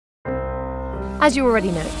As you already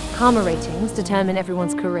know, karma ratings determine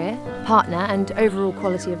everyone's career, partner, and overall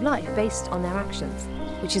quality of life based on their actions,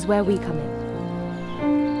 which is where we come in.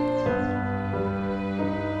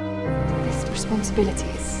 This responsibility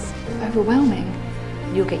is overwhelming.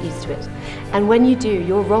 You'll get used to it. And when you do,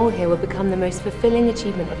 your role here will become the most fulfilling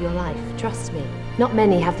achievement of your life. Trust me. Not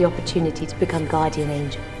many have the opportunity to become guardian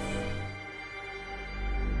angels.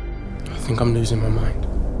 I think I'm losing my mind.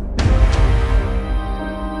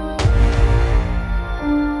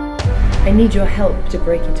 I need your help to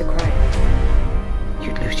break into crime.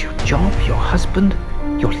 You'd lose your job, your husband,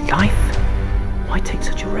 your life. Why take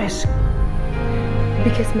such a risk?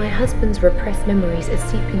 Because my husband's repressed memories are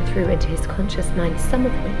seeping through into his conscious mind, some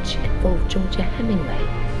of which involve Georgia Hemingway.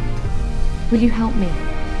 Will you help me?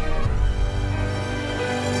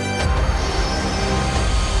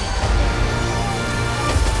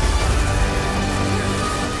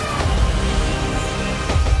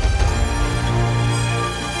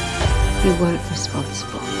 You weren't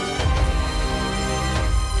responsible.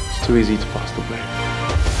 It's too easy to pass the blame.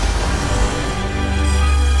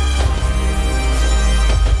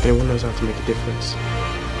 If anyone knows how to make a difference,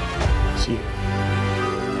 it's you.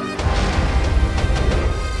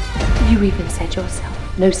 You even said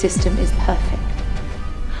yourself, no system is perfect.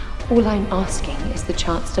 All I'm asking is the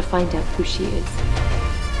chance to find out who she is.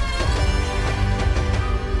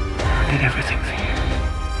 I did everything for you.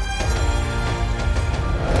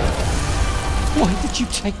 Why did you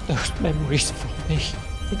take those memories from me?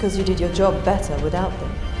 Because you did your job better without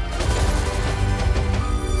them.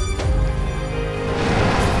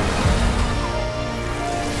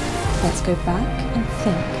 Let's go back and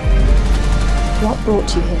think. What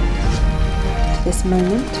brought you here? To this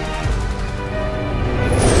moment?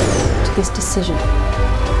 To this decision?